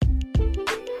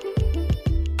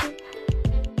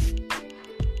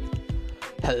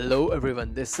Hello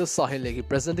everyone, this is Sahil Negi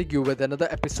presenting you with another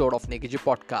episode of Negiji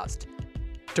Podcast.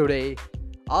 Today,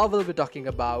 I will be talking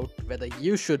about whether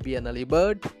you should be an early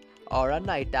bird or a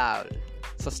night owl.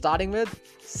 So starting with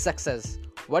success.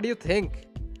 What do you think?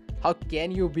 How can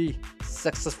you be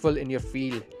successful in your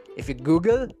field? If you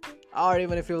Google or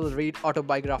even if you will read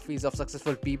autobiographies of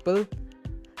successful people,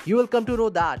 you will come to know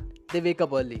that they wake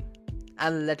up early.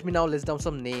 And let me now list down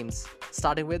some names,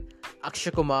 starting with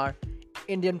Akshay Kumar,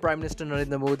 Indian Prime Minister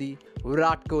Narendra Modi,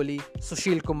 Virat Kohli,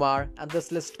 Sushil Kumar, and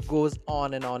this list goes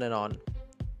on and on and on.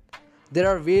 There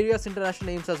are various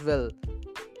international names as well,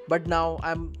 but now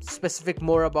I'm specific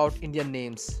more about Indian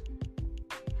names.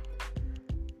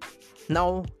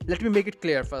 Now, let me make it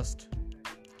clear first.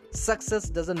 Success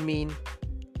doesn't mean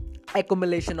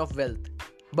accumulation of wealth,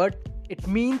 but it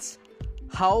means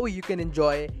how you can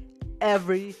enjoy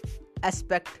every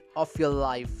aspect of your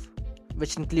life,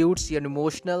 which includes your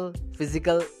emotional,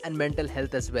 physical, and mental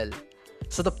health as well.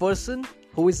 So, the person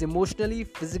who is emotionally,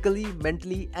 physically,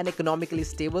 mentally, and economically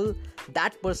stable,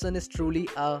 that person is truly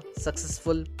a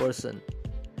successful person.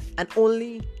 And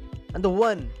the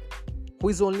one who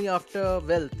is only after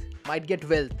wealth might get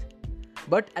wealth,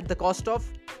 but at the cost of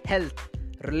health,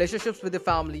 relationships with the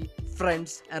family,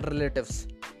 friends, and relatives,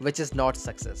 which is not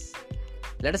success.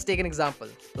 Let us take an example.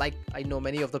 Like, I know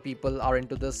many of the people are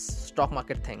into this stock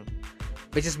market thing,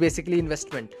 which is basically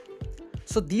investment.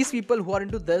 So these people who are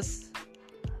into this,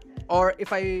 or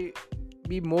if I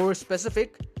be more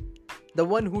specific, the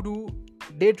one who do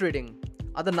day trading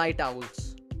are the night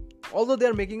owls. Although they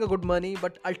are making a good money,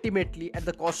 but ultimately at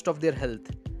the cost of their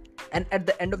health. And at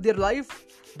the end of their life,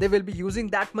 they will be using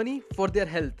that money for their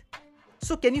health.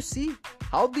 So can you see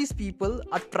how these people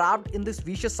are trapped in this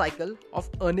vicious cycle of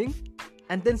earning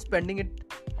and then spending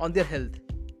it on their health?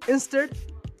 Instead,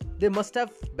 they must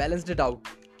have balanced it out.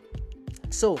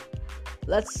 So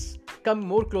let's come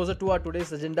more closer to our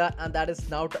today's agenda, and that is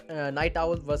now night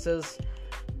owl versus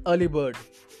early bird.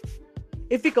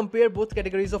 If we compare both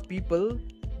categories of people,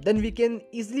 then we can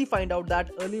easily find out that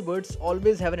early birds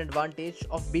always have an advantage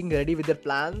of being ready with their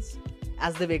plans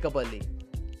as they wake up early.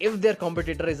 If their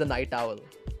competitor is a night owl,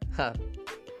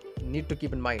 need to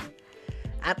keep in mind.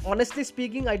 And honestly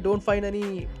speaking, I don't find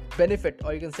any benefit,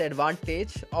 or you can say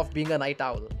advantage, of being a night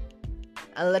owl.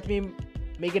 And let me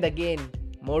make it again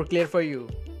more clear for you.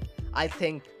 I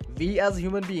think we as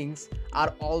human beings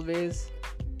are always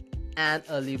an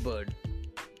early bird,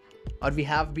 or we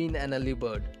have been an early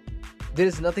bird. There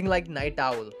is nothing like night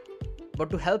owl. But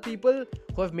to help people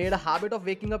who have made a habit of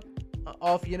waking up,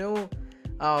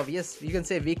 yes, you can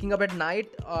say waking up at night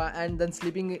and then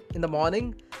sleeping in the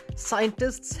morning,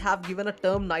 scientists have given a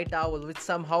term night owl, which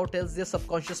somehow tells their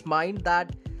subconscious mind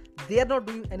that they are not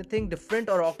doing anything different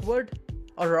or awkward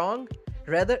or wrong.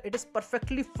 Rather, it is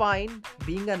perfectly fine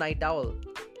being a night owl.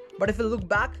 But if we look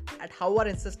back at how our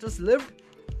ancestors lived,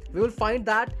 we will find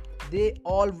that they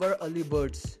all were early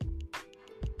birds.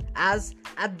 As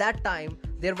at that time,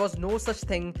 there was no such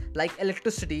thing like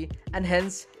electricity, and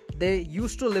hence they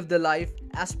used to live their life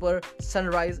as per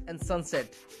sunrise and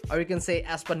sunset, or you can say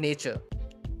as per nature,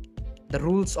 the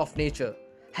rules of nature.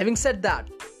 Having said that,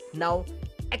 now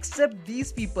except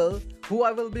these people who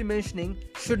I will be mentioning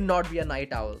should not be a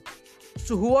night owl.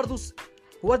 So who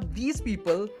are these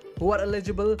people who are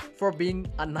eligible for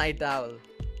being a night owl?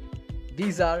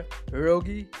 These are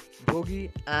Rogi, Bhogi,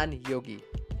 and Yogi.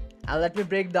 And let me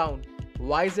break down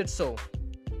why is it so.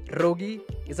 Rogi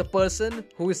is a person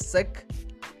who is sick,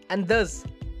 and thus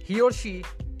he or she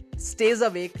stays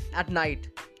awake at night,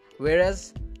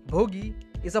 whereas Bhogi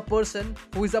is a person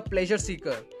who is a pleasure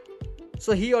seeker,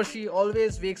 so he or she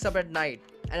always wakes up at night.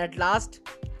 And at last,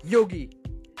 Yogi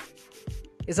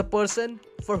is a person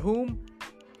for whom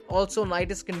also night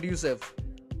is conducive,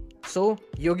 so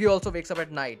Yogi also wakes up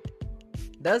at night.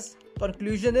 Thus,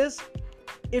 conclusion is,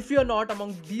 if you are not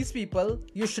among these people,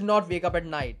 you should not wake up at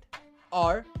night,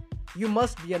 or you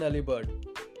must be an early bird.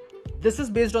 This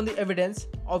is based on the evidence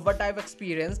of what I've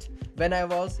experienced when I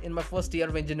was in my first year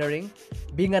of engineering,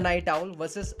 being a night owl,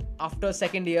 versus after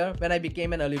second year when I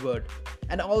became an early bird.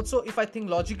 And also, if I think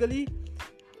logically,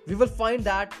 we will find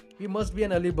that we must be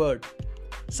an early bird.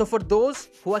 So for those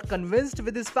who are convinced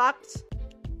with these facts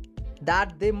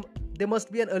that they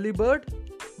must be an early bird,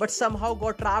 but somehow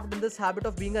got trapped in this habit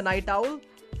of being a night owl,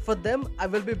 for them I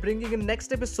will be bringing in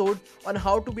next episode on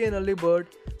how to be an early bird.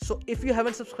 So if you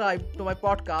haven't subscribed to my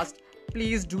podcast,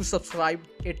 please do subscribe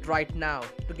it right now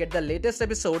to get the latest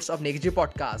episodes of Negiji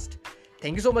Podcast.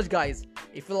 Thank you so much, guys.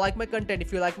 If you like my content,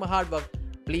 if you like my hard work,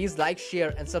 please like,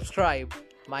 share, and subscribe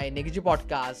my Negiji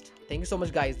Podcast. Thank you so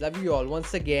much, guys. Love you all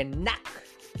once again. Knack.